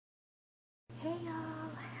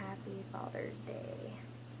Father's Day.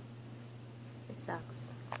 It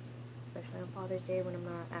sucks, especially on Father's Day when I'm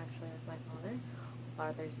not actually with my father.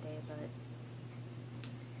 Father's Day, but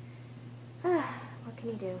what can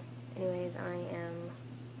you do? Anyways, I am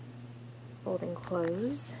folding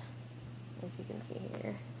clothes, as you can see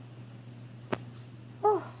here.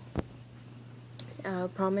 Oh, I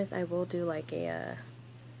promise I will do like a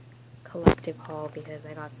collective haul because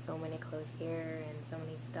I got so many clothes here and so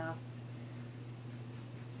many stuff.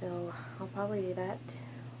 So I'll probably do that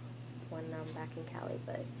when I'm back in Cali,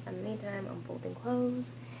 but in the meantime, I'm folding clothes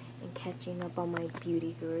and catching up on my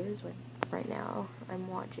beauty gurus. Right now, I'm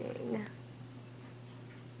watching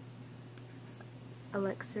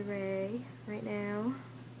Alexa Ray right now.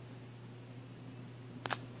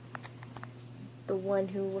 The one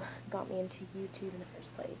who got me into YouTube in the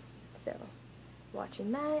first place. So,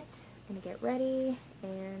 watching that, gonna get ready,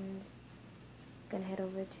 and gonna head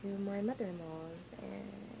over to my mother-in-law's,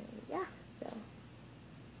 and yeah, so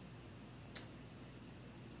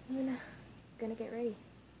I'm gonna get ready.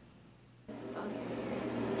 It's foggy.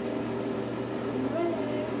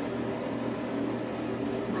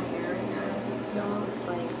 My hair right now, y'all, it's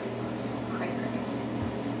like cray cray.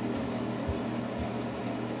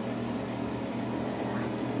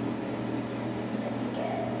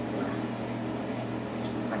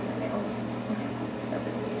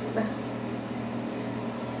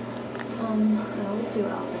 I always do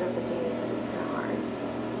outfit of the day, but it's kind of hard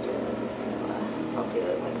to do it, so I'll do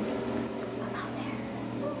it when I'm out there.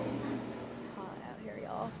 It's hot out here,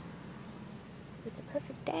 y'all. It's a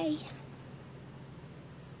perfect day.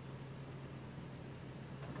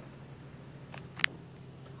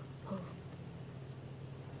 Oh.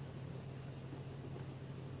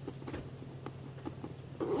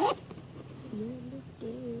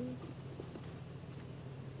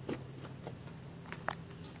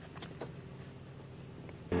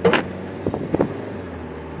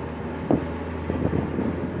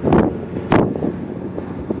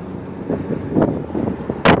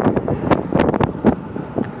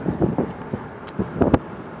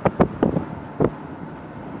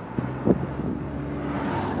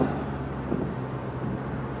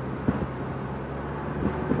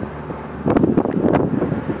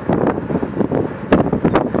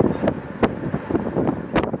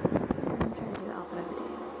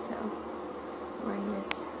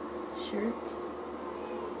 Shirt. I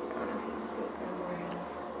don't know if you can see it, but I'm wearing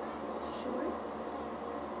shorts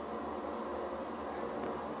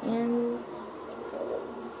and some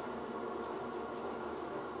clothes.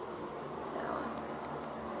 So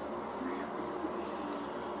it's my outfit of the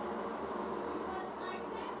day.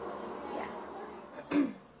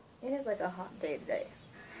 Yeah. It is like a hot day today.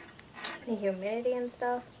 The humidity and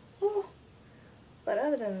stuff. Ooh. But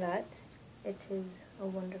other than that, it is a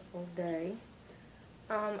wonderful day.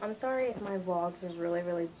 I'm sorry if my vlogs are really,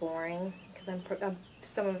 really boring, because I'm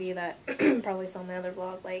some of you that probably saw my other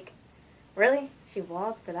vlog, like, really? She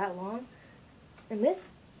vlogged for that long? And this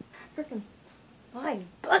freaking fly is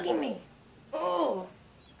bugging me! Oh!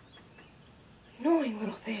 Annoying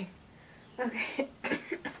little thing. Okay.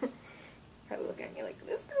 Probably looking at me like,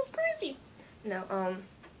 this girl's crazy! No, I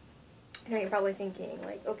know you're probably thinking,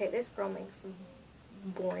 like, okay, this girl makes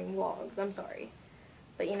boring vlogs, I'm sorry.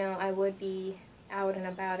 But, you know, I would be out and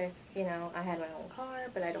about if, you know, I had my own car,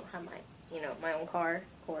 but I don't have my, you know, my own car,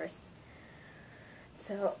 of course.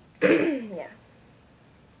 So, yeah.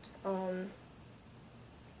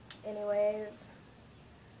 Anyways,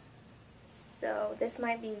 so this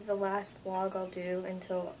might be the last vlog I'll do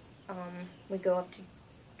until, we go up to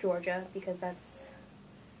Georgia, because that's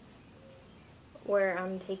where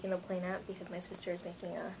I'm taking the plane at, because my sister is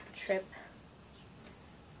making a trip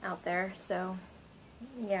out there, so,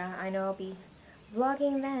 yeah, I know I'll be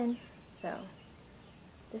vlogging then, so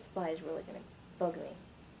this fly is really gonna bug me.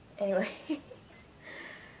 Anyway,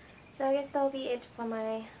 so I guess that'll be it for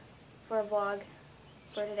a vlog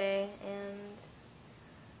for today, and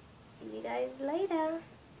see you guys later.